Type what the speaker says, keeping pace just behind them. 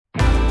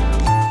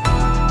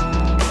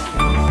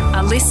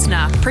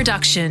listener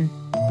production.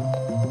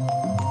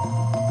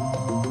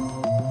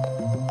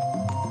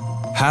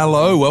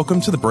 Hello,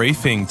 welcome to The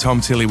Briefing. Tom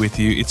Tilley with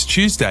you. It's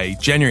Tuesday,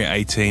 January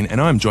 18,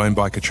 and I'm joined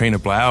by Katrina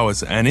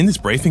Blowers. And in this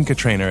briefing,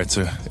 Katrina, it's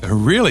a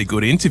really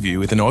good interview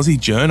with an Aussie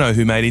journo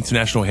who made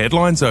international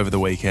headlines over the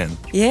weekend.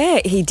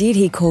 Yeah, he did.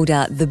 He called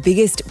out the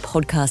biggest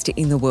podcaster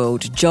in the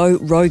world, Joe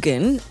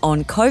Rogan,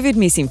 on COVID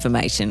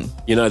misinformation.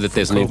 You know that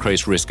there's an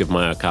increased risk of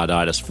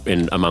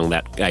myocarditis among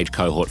that age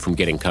cohort from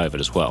getting COVID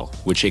as well,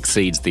 which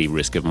exceeds the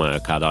risk of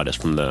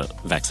myocarditis from the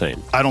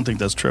vaccine. I don't think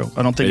that's true.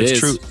 I don't think it's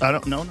true. I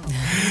don't know.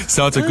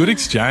 So it's a good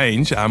exchange.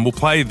 We'll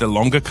play the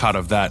longer cut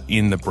of that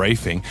in the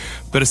briefing.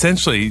 But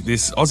essentially,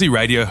 this Aussie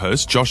radio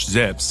host, Josh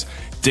Zepps,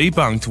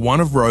 debunked one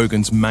of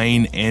Rogan's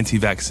main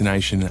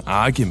anti-vaccination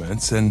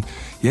arguments. And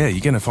yeah,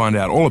 you're going to find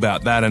out all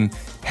about that and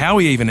how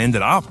he even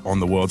ended up on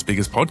the world's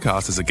biggest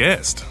podcast as a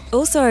guest.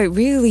 Also,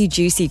 really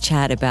juicy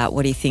chat about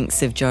what he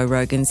thinks of Joe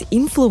Rogan's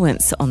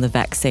influence on the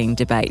vaccine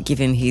debate,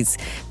 given his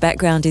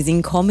background is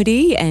in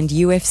comedy and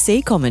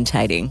UFC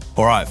commentating.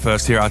 All right,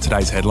 first, here are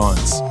today's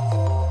headlines.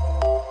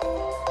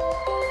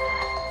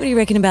 What do you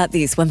reckon about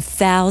this?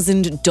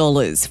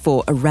 $1,000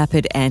 for a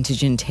rapid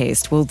antigen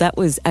test. Well, that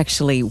was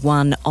actually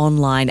one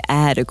online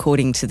ad,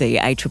 according to the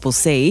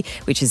ACCC,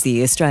 which is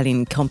the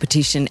Australian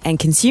Competition and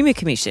Consumer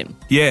Commission.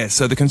 Yeah,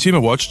 so the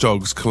consumer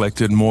watchdogs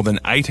collected more than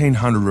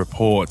 1,800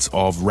 reports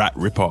of rat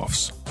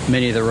rip-offs.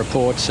 Many of the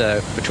reports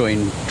are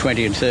between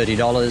 $20 and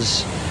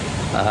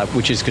 $30,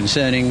 which is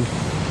concerning.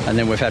 And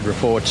then we've had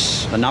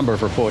a number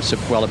of reports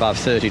of well above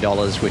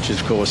 $30, which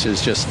of course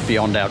is just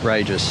beyond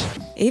outrageous.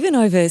 Even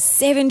over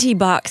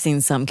 $70 in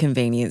some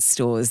convenience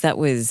stores. That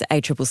was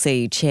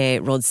ACCC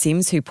Chair Rod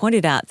Sims, who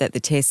pointed out that the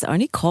tests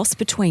only cost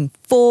between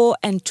 $4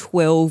 and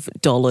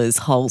 $12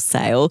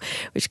 wholesale,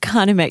 which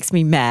kind of makes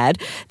me mad.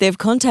 They've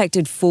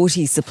contacted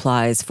 40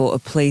 suppliers for a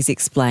please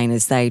explain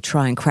as they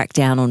try and crack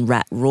down on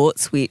rat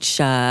rorts, which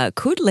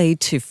could lead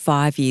to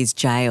 5 years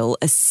jail,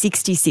 a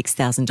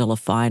 $66,000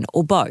 fine,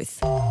 or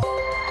both.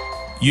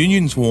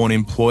 Unions warn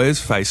employers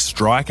face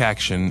strike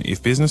action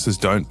if businesses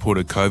don't put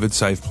a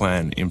COVID-safe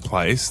plan in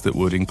place that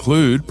would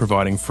include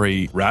providing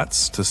free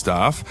rats to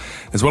staff,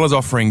 as well as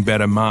offering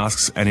better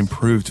masks and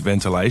improved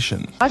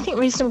ventilation. I think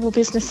reasonable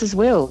businesses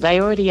will. They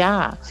already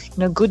are.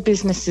 Good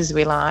businesses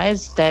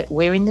realise that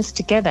we're in this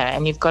together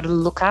and you've got to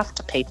look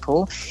after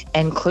people,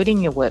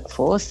 including your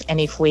workforce. And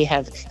if we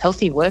have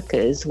healthy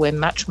workers, we're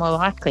much more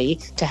likely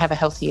to have a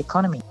healthy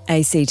economy.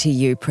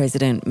 ACTU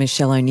President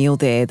Michelle O'Neill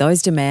there.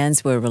 Those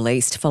demands were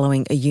released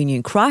following a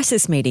union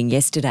crisis meeting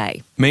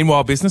yesterday.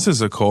 Meanwhile,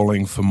 businesses are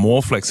calling for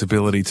more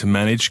flexibility to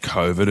manage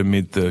COVID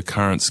amid the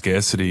current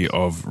scarcity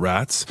of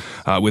rats,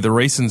 with a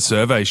recent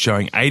survey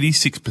showing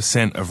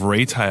 86% of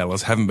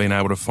retailers haven't been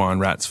able to find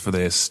rats for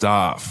their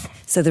staff.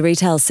 So the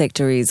retail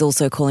sector is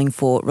also calling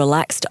for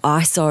relaxed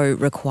ISO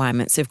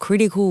requirements of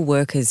critical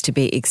workers to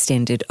be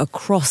extended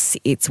across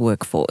its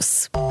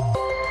workforce.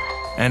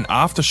 And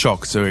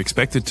aftershocks are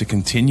expected to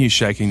continue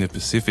shaking the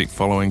Pacific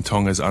following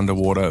Tonga's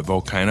underwater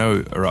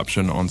volcano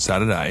eruption on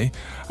Saturday,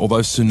 although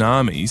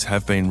tsunamis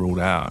have been ruled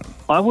out.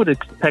 I would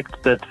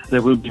expect that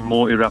there will be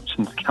more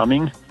eruptions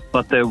coming,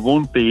 but they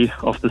won't be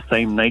of the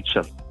same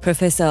nature.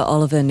 Professor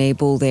Oliver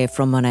Niebel there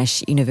from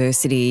Monash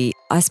University.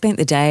 I spent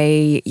the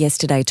day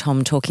yesterday,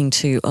 Tom, talking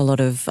to a lot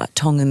of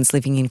Tongans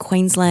living in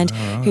Queensland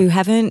who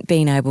haven't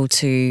been able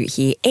to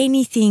hear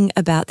anything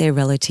about their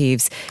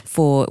relatives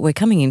we're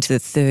coming into the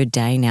third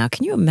day now.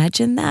 Can you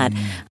imagine that?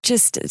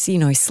 Just,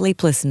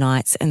 sleepless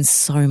nights and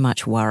so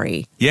much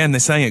worry. Yeah, and they're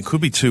saying it could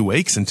be 2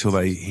 weeks until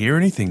they hear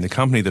anything. The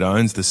company that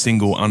owns the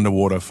single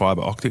underwater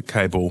fibre optic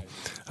cable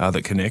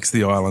that connects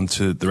the island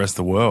to the rest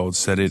of the world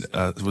said it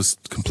was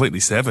completely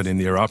severed in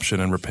the eruption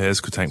and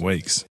repairs could take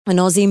weeks. An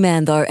Aussie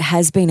man, though,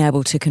 has been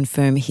able to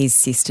confirm his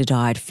sister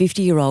died.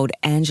 50-year-old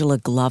Angela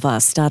Glover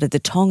started the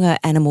Tonga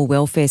Animal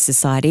Welfare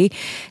Society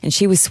and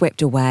she was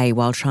swept away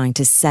while trying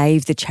to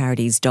save the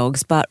charity's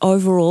dogs. But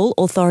overall,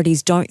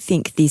 authorities don't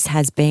think this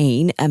has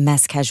been a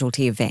mass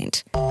casualty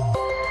event.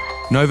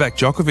 Novak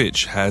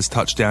Djokovic has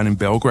touched down in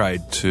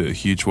Belgrade to a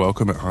huge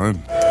welcome at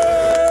home.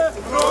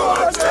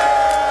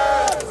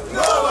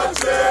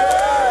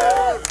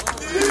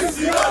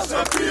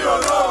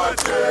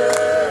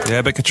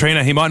 Yeah, but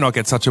Katrina, he might not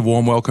get such a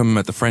warm welcome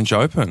at the French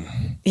Open.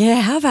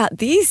 Yeah, how about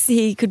this?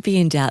 He could be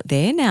in doubt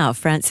there now.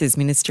 France's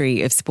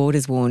Ministry of Sport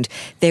has warned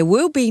there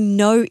will be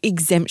no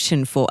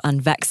exemption for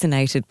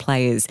unvaccinated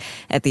players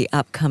at the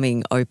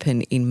upcoming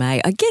Open in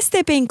May. I guess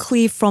they're being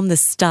clear from the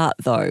start,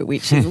 though,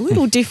 which is a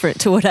little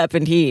different to what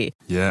happened here.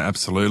 Yeah,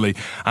 absolutely.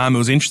 It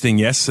was interesting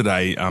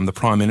yesterday, the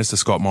Prime Minister,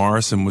 Scott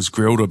Morrison, was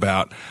grilled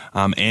about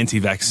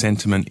anti-vax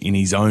sentiment in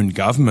his own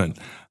government.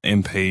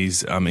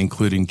 MPs,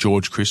 including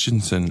George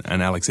Christensen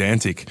and Alex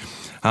Antic,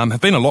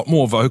 have been a lot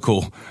more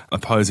vocal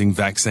opposing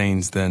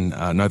vaccines than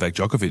Novak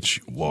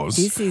Djokovic was.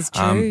 This is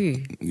true.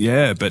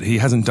 Yeah, but he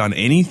hasn't done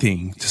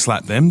anything to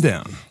slap them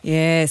down.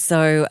 Yeah,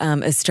 so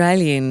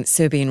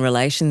Australian-Serbian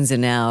relations are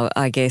now,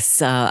 I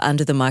guess,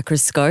 under the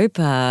microscope.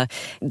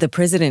 The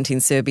president in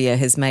Serbia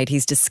has made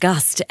his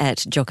disgust at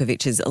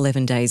Djokovic's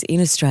 11 days in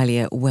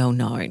Australia well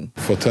known.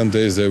 For 10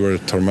 days they were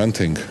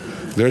tormenting,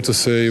 dare to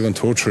say even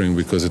torturing,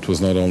 because it was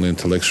not only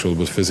intellectual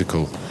but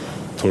physical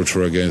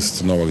torture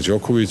against Novak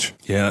Djokovic.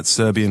 Yeah, that's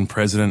Serbian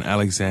President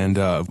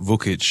Alexander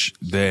Vučić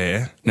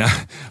there. Now,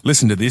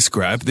 listen to this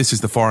grab. This is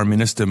the Foreign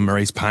Minister,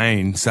 Maurice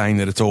Payne, saying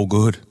that it's all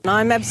good.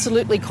 I'm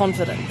absolutely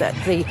confident that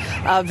the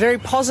very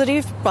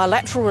positive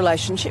bilateral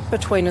relationship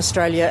between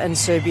Australia and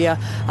Serbia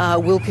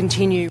will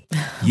continue.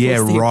 Yeah,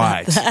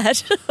 right.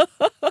 That.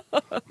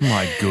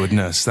 My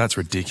goodness, that's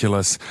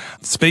ridiculous.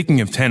 Speaking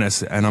of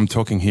tennis, and I'm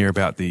talking here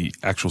about the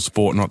actual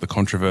sport, not the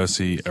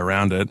controversy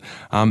around it,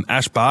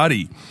 Ash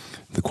Barty,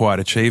 the quiet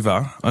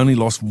achiever, only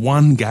lost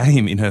one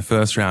game in her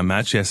first round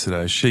match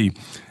yesterday. She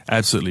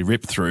absolutely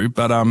ripped through.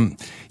 But,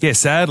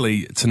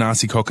 sadly,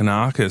 Thanasi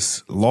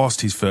Kokkinakis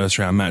lost his first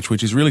round match,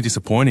 which is really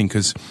disappointing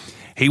because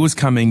he was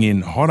coming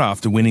in hot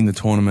after winning the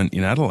tournament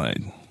in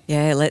Adelaide.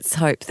 Yeah, let's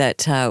hope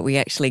that we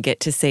actually get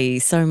to see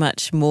so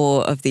much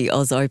more of the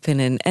Oz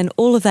Open and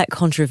all of that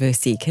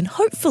controversy can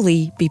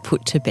hopefully be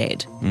put to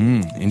bed.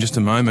 In just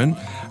a moment,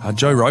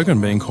 Joe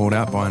Rogan being called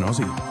out by an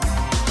Aussie.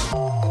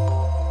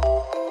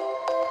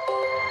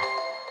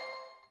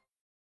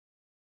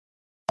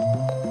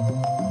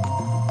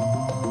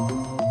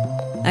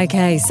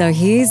 Okay, so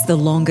here's the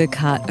longer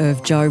cut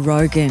of Joe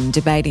Rogan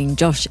debating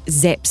Josh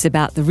Zepps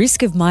about the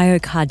risk of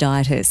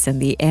myocarditis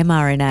and the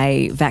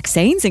mRNA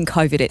vaccines and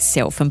COVID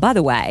itself. And by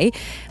the way,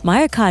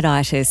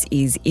 myocarditis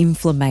is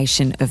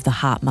inflammation of the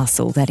heart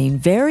muscle that in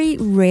very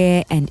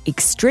rare and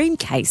extreme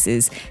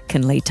cases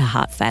can lead to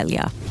heart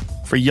failure.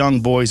 For young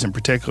boys in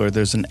particular,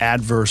 there's an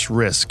adverse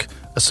risk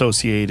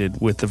associated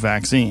with the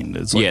vaccine.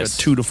 It's like a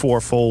 2 to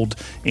 4-fold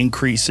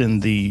increase in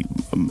the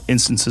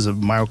instances of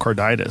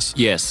myocarditis.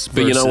 Yes,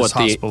 but you know what?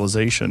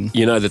 Hospitalization.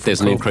 You know that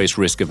there's an increased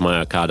risk of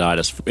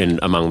myocarditis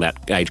among that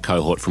age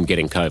cohort from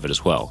getting COVID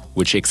as well,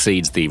 which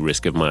exceeds the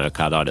risk of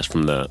myocarditis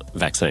from the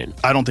vaccine.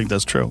 I don't think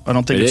that's true. I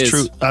don't think it's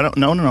true.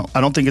 No.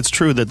 I don't think it's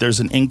true that there's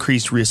an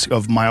increased risk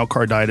of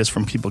myocarditis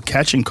from people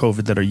catching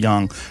COVID that are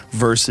young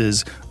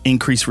versus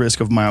increased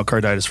risk of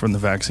myocarditis from the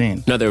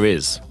vaccine. No, there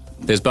is.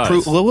 There's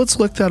both. Well, let's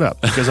look that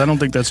up because I don't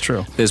think that's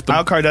true.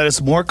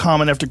 Myocarditis more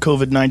common after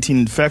COVID-19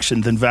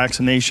 infection than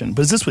vaccination.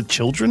 But is this with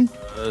children?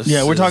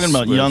 Yeah, we're talking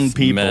about young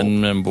people.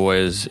 Men and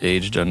boys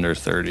aged under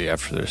 30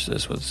 after this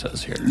is what it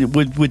says here.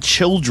 With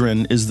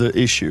children is the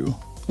issue.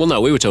 Well,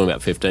 no, we were talking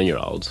about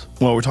 15-year-olds.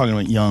 Well, we're talking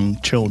about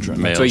young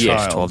children. Male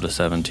child. 12 to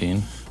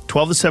 17.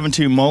 12 to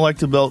 17, more likely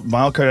to develop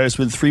myocarditis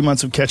within 3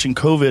 months of catching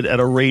COVID at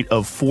a rate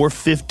of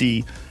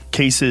 450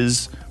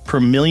 cases per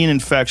million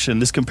infection.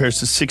 This compares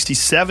to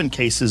 67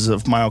 cases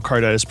of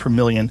myocarditis per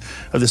million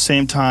at the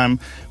same time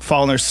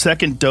following their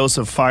second dose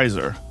of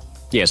Pfizer.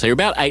 Yeah, so you're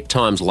about 8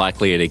 times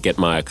likelier to get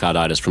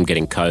myocarditis from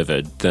getting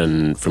COVID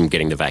than from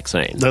getting the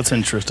vaccine. That's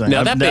interesting.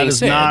 Now, that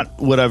is not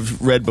what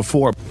I've read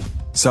before.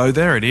 So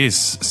there it is.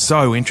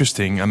 So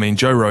interesting. I mean,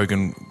 Joe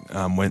Rogan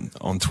went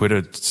on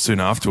Twitter soon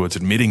afterwards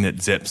admitting that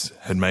Zepps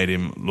had made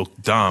him look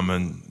dumb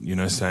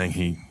and, saying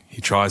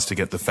he tries to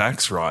get the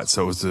facts right.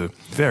 So it was a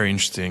very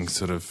interesting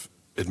sort of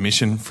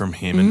admission from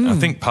him. And I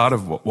think part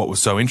of what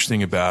was so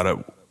interesting about it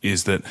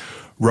is that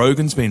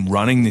Rogan's been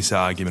running this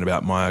argument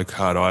about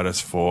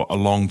myocarditis for a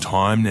long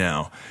time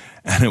now.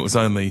 And it was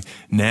only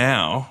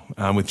now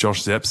with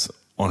Josh Zepps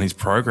on his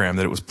program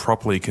that it was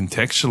properly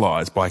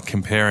contextualized by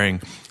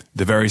comparing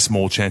the very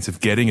small chance of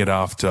getting it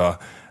after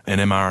an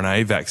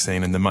mRNA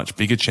vaccine and the much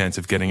bigger chance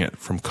of getting it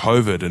from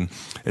COVID. And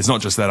it's not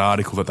just that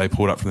article that they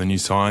pulled up from the New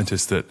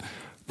Scientist that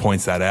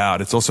points that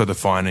out. It's also the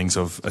findings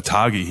of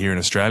ATAGI here in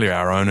Australia,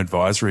 our own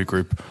advisory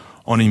group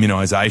on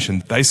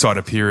immunisation. They cite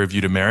a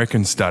peer-reviewed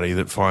American study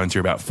that finds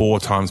you're about 4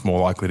 times more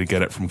likely to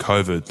get it from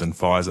COVID than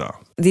Pfizer.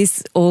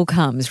 This all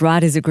comes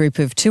right as a group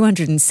of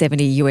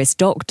 270 US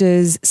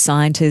doctors,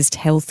 scientists,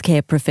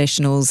 healthcare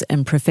professionals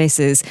and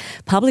professors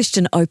published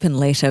an open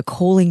letter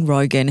calling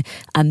Rogan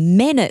a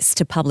menace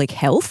to public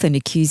health and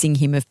accusing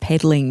him of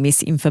peddling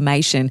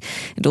misinformation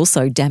and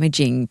also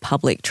damaging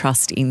public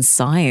trust in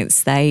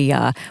science. They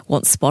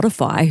want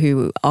Spotify,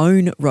 who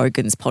own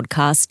Rogan's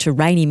podcast, to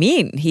rein him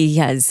in. He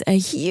has a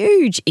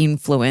huge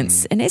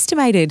influence, an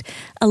estimated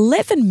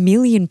 11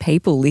 million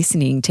people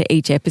listening to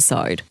each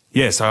episode.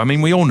 Yeah, so I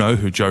mean, we all know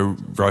who Joe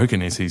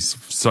Rogan is. He's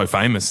so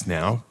famous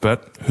now.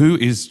 But who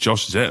is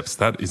Josh Zepps?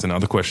 That is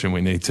another question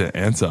we need to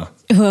answer.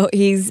 Well,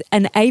 he's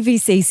an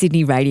ABC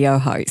Sydney radio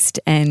host.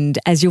 And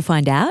as you'll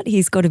find out,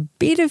 he's got a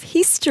bit of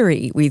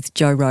history with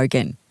Joe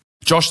Rogan.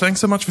 Josh, thanks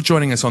so much for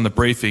joining us on The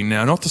Briefing.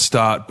 Now, not to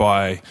start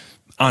by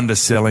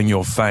underselling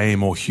your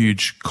fame or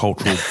huge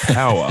cultural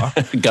power.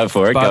 Go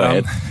for it. Go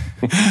ahead.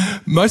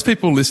 Most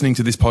people listening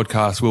to this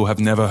podcast will have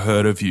never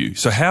heard of you.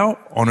 So how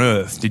on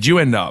earth did you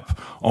end up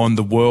on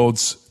the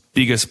world's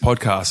biggest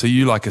podcasts? Are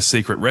you like a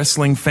secret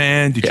wrestling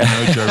fan? Did you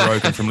know Joe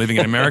Rogan from living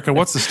in America?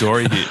 What's the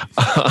story here?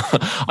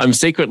 I'm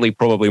secretly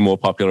probably more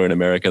popular in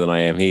America than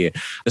I am here.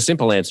 The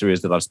simple answer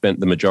is that I've spent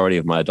the majority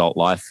of my adult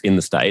life in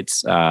the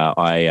States.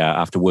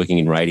 After working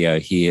in radio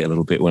here a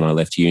little bit when I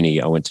left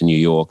uni, I went to New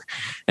York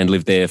and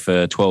lived there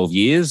for 12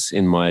 years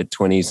in my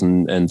 20s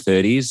and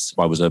 30s.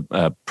 I was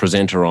a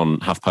presenter on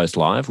HuffPost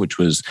Live, which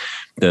was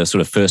the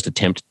sort of first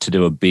attempt to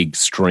do a big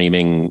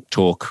streaming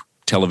talk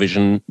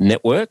television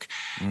network.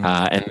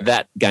 And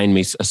that gained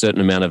me a certain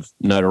amount of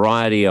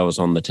notoriety. I was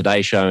on the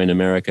Today Show in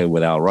America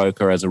with Al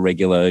Roker as a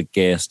regular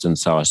guest. And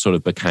so I sort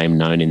of became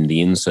known in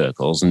the in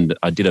circles. And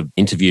I did an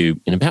interview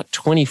in about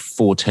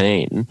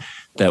 2014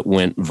 that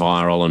went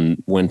viral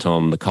and went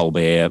on the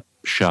Colbert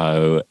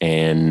Show.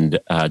 And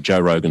Joe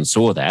Rogan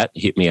saw that,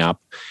 hit me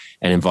up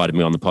and invited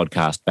me on the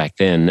podcast back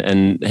then.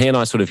 And he and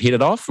I sort of hit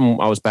it off.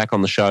 And I was back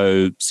on the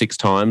show 6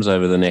 times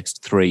over the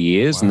next 3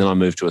 years. Wow. And then I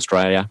moved to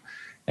Australia.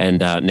 And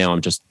now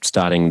I'm just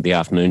starting the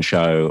afternoon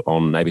show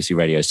on ABC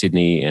Radio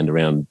Sydney and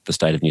around the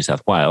state of New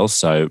South Wales.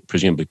 So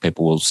presumably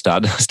people will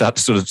start to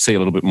sort of see a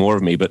little bit more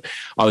of me. But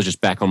I was just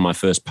back on my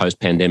first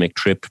post-pandemic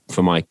trip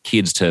for my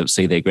kids to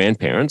see their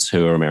grandparents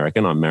who are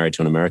American. I'm married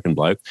to an American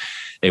bloke.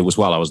 It was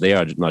while I was there,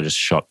 I just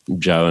shot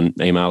Joe an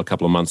email a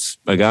couple of months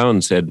ago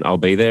and said, I'll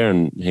be there.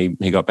 And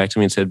he got back to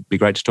me and said, be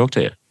great to talk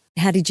to you.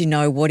 How did you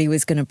know what he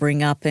was going to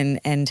bring up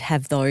and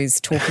have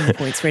those talking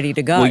points ready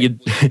to go? Well,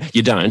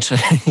 you don't.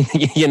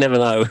 You never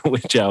know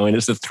with Joe, and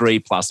it's a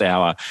 3+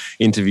 hour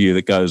interview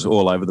that goes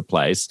all over the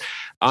place.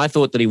 I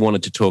thought that he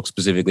wanted to talk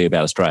specifically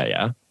about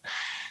Australia.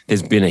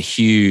 There's been a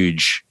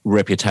huge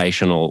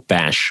reputational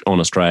bash on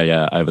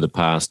Australia over the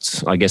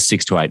past, I guess,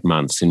 6 to 8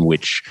 months, in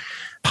which,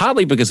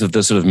 partly because of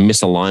the sort of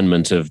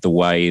misalignment of the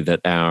way that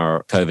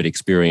our COVID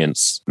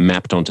experience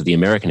mapped onto the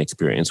American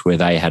experience, where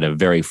they had a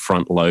very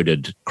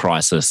front-loaded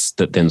crisis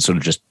that then sort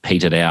of just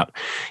petered out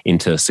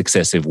into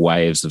successive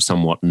waves of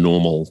somewhat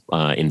normal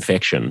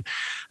infection.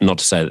 Not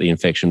to say that the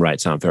infection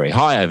rates aren't very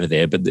high over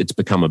there, but it's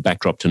become a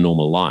backdrop to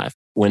normal life.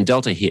 When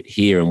Delta hit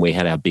here and we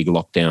had our big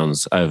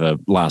lockdowns over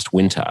last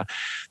winter,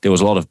 there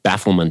was a lot of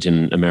bafflement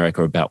in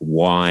America about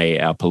why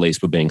our police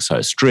were being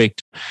so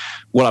strict.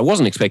 What I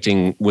wasn't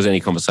expecting was any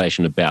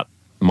conversation about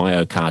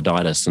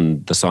myocarditis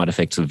and the side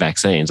effects of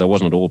vaccines. I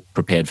wasn't at all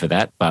prepared for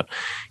that, but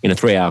in a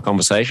 3-hour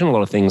conversation, a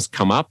lot of things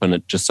come up, and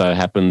it just so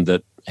happened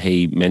that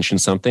he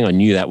mentioned something. I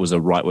knew that was a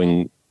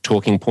right-wing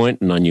talking point,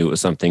 and I knew it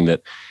was something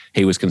that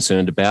he was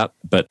concerned about.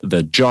 But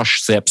the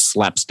Josh Sepp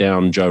slaps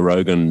down Joe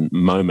Rogan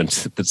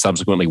moment that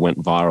subsequently went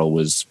viral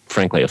was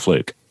frankly a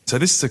fluke. So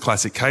this is a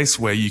classic case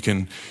where you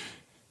can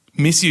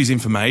misuse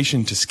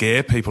information to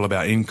scare people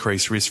about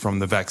increased risk from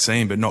the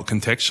vaccine, but not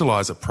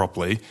contextualise it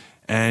properly.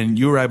 And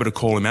you were able to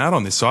call him out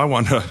on this. So I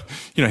wonder,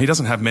 he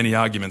doesn't have many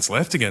arguments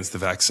left against the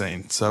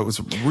vaccine. So it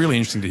was really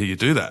interesting to hear you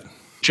do that.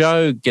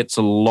 Joe gets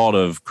a lot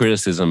of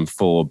criticism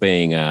for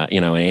being an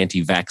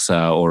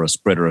anti-vaxxer or a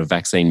spreader of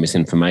vaccine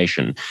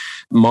misinformation.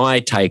 My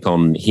take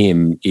on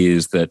him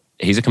is that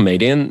he's a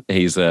comedian.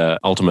 He's an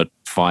ultimate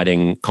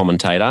fighting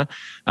commentator.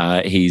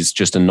 He's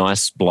just a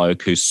nice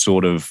bloke who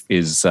sort of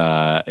is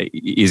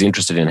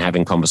interested in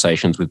having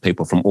conversations with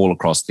people from all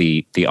across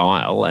the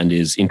aisle, and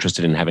is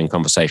interested in having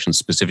conversations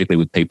specifically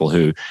with people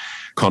who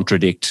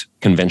contradict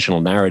conventional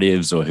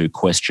narratives or who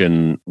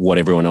question what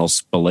everyone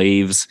else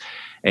believes.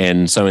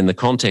 And so in the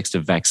context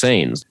of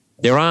vaccines,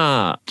 there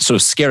are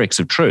sort of skerricks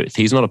of truth.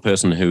 He's not a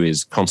person who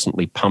is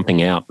constantly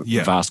pumping out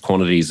vast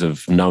quantities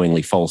of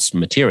knowingly false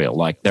material.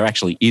 Like, there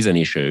actually is an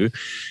issue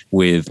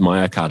with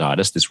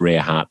myocarditis, this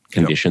rare heart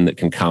condition that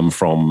can come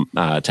from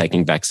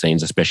taking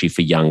vaccines, especially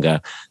for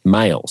younger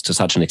males, to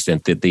such an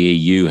extent that the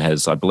EU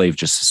has, I believe,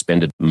 just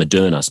suspended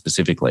Moderna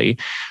specifically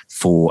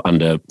for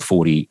under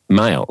 40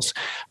 males.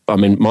 I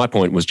mean, my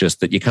point was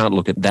just that you can't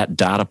look at that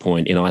data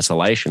point in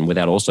isolation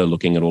without also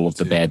looking at all of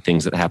the bad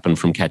things that happen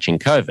from catching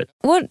COVID.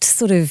 What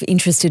sort of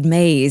interested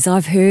me is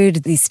I've heard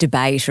this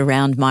debate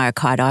around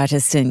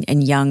myocarditis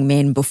and young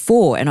men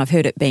before, and I've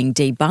heard it being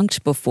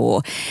debunked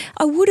before.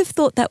 I would have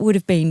thought that would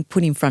have been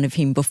put in front of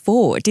him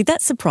before. Did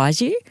that surprise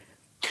you?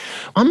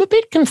 I'm a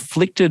bit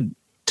conflicted,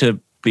 to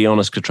be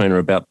honest, Katrina,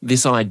 about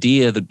this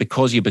idea that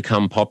because you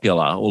become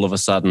popular, all of a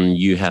sudden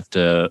you have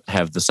to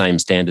have the same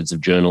standards of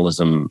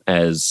journalism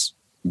as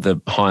the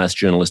highest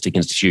journalistic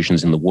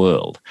institutions in the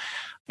world.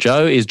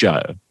 Joe is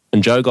Joe,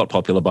 and Joe got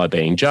popular by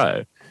being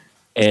Joe.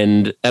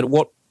 And at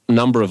what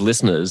number of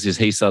listeners is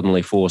he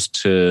suddenly forced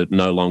to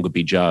no longer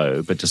be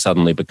Joe, but to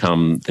suddenly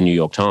become the New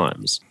York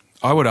Times?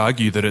 I would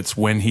argue that it's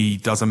when he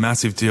does a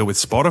massive deal with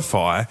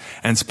Spotify,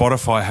 and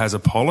Spotify has a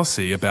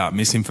policy about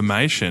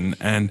misinformation.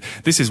 And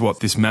this is what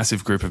this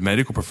massive group of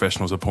medical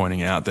professionals are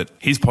pointing out, that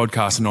his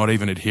podcasts are not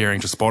even adhering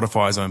to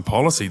Spotify's own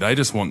policy. They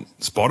just want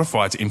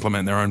Spotify to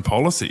implement their own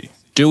policy.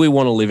 Do we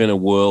want to live in a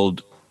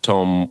world,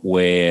 Tom,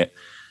 where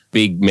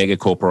big mega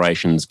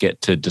corporations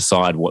get to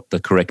decide what the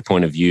correct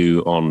point of view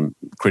on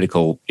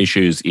critical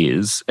issues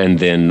is, and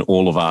then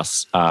all of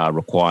us are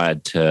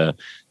required to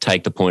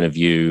take the point of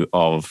view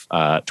of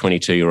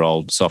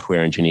 22-year-old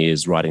software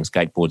engineers riding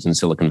skateboards in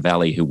Silicon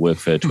Valley who work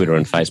for Twitter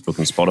and Facebook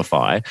and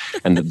Spotify,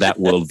 and that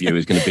worldview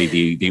is going to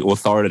be the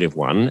authoritative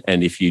one.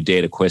 And if you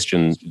dare to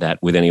question that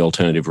with any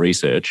alternative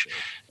research,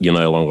 you're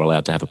no longer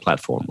allowed to have a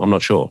platform. I'm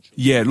not sure.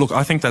 Yeah, look,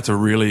 I think that's a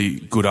really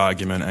good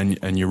argument,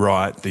 and you're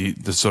right.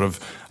 The sort of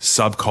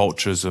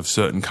subcultures of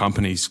certain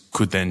companies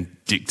could then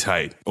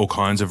dictate all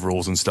kinds of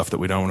rules and stuff that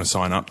we don't want to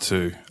sign up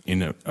to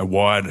in a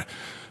wide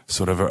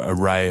sort of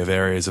array of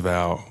areas of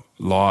our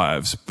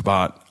lives.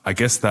 But I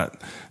guess that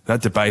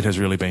debate has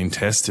really been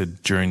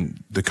tested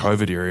during the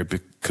COVID era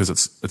because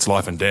it's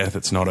life and death.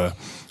 It's not a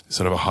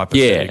sort of a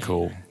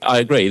hypothetical. Yeah, I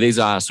agree. These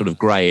are sort of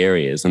grey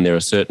areas, and there are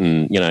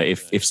certain,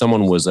 if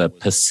someone was a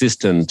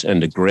persistent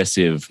and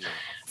aggressive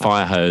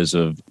fire hose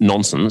of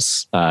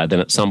nonsense, then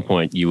at some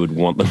point you would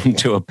want them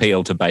to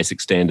appeal to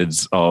basic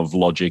standards of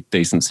logic,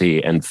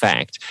 decency and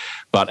fact.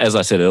 But as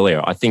I said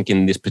earlier, I think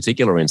in this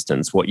particular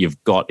instance, what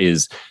you've got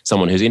is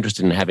someone who's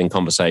interested in having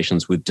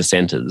conversations with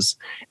dissenters.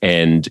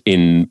 And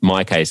in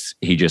my case,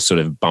 he just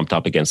sort of bumped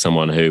up against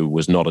someone who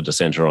was not a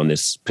dissenter on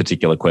this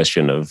particular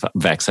question of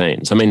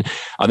vaccines. I mean,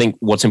 I think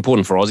what's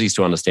important for Aussies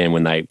to understand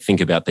when they think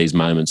about these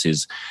moments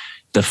is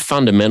the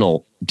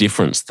fundamental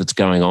difference that's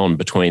going on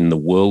between the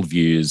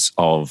worldviews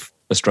of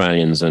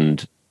Australians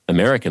and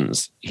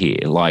Americans here.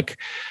 Like,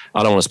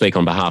 I don't want to speak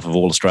on behalf of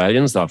all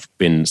Australians. I've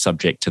been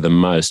subject to the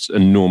most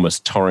enormous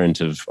torrent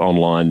of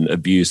online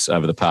abuse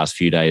over the past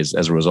few days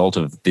as a result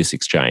of this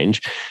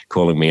exchange,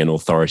 calling me an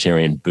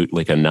authoritarian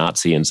bootlicker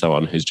Nazi and so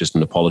on, who's just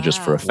an apologist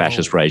for a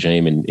fascist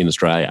regime in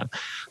Australia.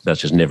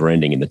 That's just never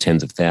ending in the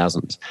tens of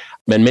thousands.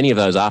 And many of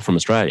those are from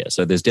Australia.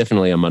 So there's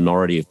definitely a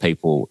minority of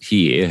people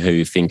here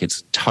who think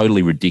it's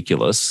totally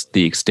ridiculous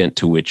the extent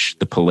to which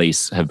the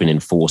police have been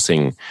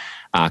enforcing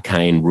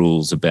arcane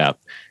rules about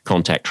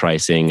contact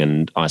tracing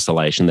and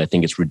isolation. They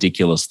think it's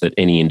ridiculous that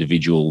any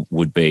individual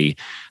would be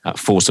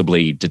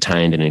forcibly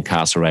detained and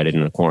incarcerated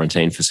in a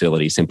quarantine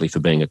facility simply for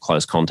being a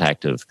close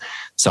contact of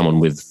someone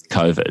with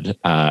COVID.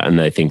 And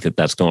they think that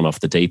that's gone off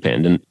the deep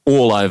end. And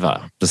all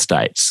over the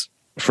States,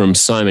 from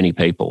so many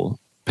people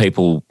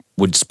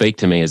would speak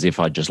to me as if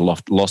I'd just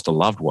lost a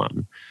loved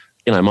one.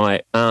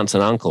 My aunts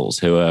and uncles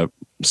who are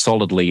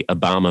solidly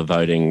Obama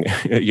voting,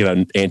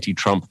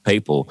 anti-Trump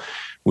people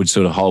would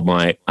sort of hold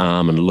my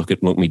arm and look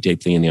me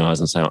deeply in the eyes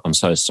and say, I'm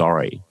so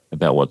sorry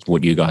about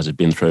what you guys have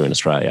been through in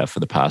Australia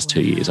for the past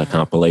 2 years. I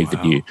can't believe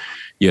that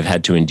you've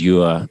had to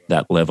endure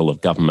that level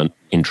of government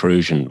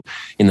intrusion.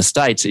 In the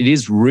States, it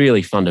is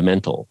really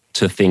fundamental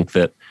to think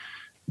that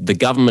the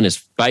government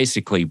is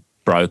basically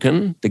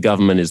broken. The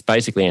government is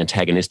basically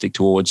antagonistic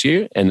towards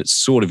you, and it's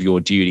sort of your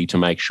duty to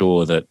make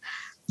sure that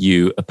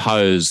you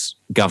oppose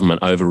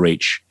government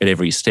overreach at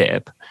every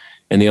step.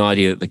 And the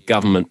idea that the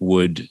government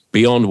would,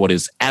 beyond what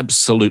is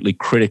absolutely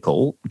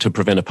critical to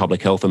prevent a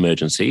public health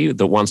emergency,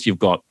 that once you've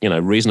got,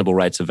 reasonable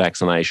rates of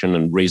vaccination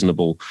and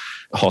reasonable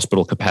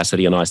hospital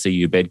capacity and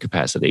ICU bed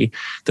capacity,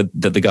 that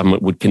the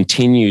government would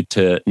continue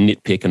to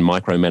nitpick and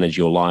micromanage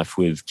your life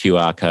with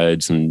QR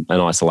codes and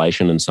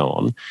isolation and so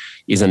on,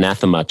 is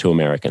anathema to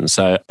Americans.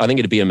 So I think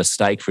it'd be a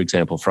mistake, for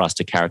example, for us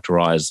to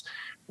characterise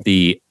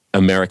the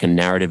American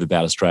narrative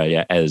about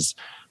Australia as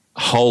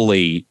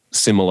wholly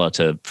similar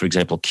to, for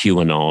example,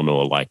 QAnon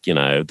or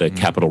the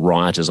Capitol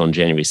rioters on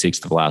January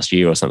 6th of last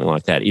year or something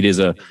like that. It is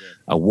a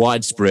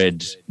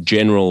widespread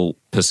general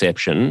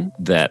perception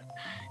that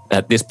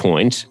at this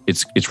point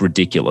it's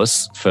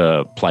ridiculous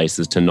for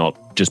places to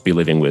not just be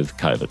living with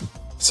COVID.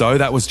 So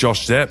that was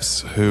Josh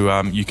Zepps, who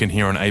you can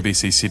hear on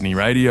ABC Sydney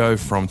Radio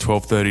from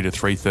 12:30 to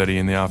 3:30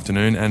 in the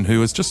afternoon, and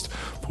who has just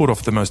pulled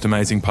off the most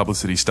amazing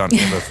publicity stunt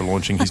ever for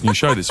launching his new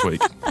show this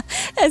week.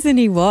 Hasn't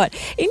he what?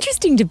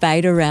 Interesting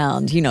debate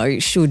around,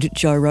 should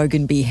Joe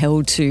Rogan be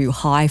held to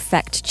high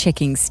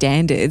fact-checking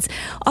standards?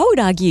 I would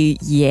argue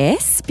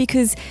yes,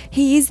 because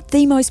he is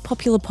the most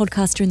popular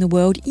podcaster in the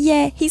world.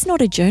 Yeah, he's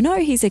not a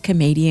journo, he's a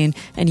comedian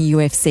and a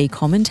UFC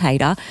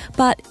commentator,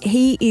 but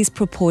he is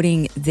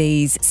purporting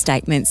these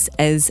statements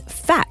as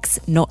facts,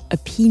 not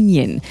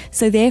opinion.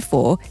 So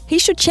therefore, he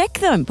should check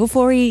them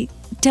before he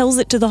tells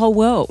it to the whole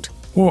world.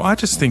 Well, I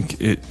just think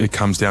it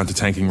comes down to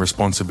taking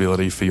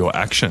responsibility for your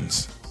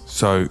actions.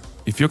 So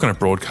if you're going to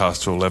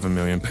broadcast to 11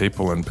 million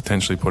people and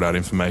potentially put out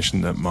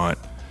information that might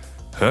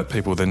hurt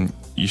people, then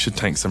you should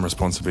take some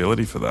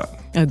responsibility for that.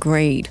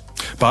 Agreed.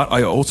 But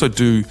I also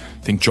do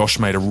think Josh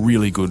made a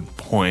really good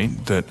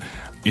point that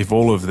if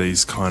all of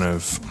these kind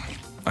of,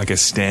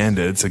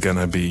 standards are going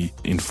to be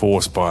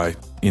enforced by,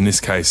 in this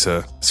case,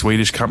 a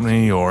Swedish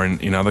company, or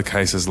in other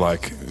cases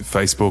like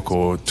Facebook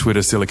or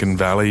Twitter, Silicon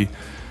Valley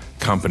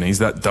companies,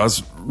 that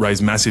does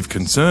raise massive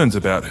concerns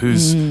about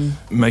who's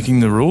making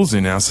the rules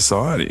in our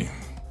society.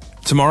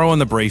 Tomorrow on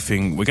The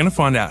Briefing, we're going to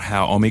find out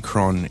how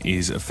Omicron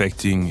is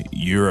affecting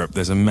Europe.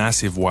 There's a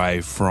massive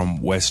wave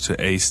from west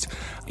to east.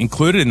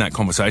 Included in that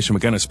conversation, we're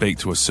going to speak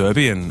to a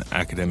Serbian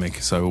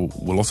academic, so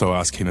we'll also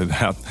ask him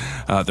about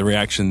the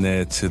reaction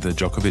there to the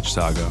Djokovic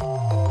saga.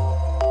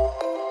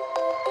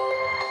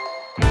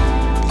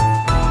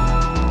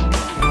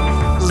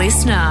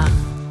 Listener.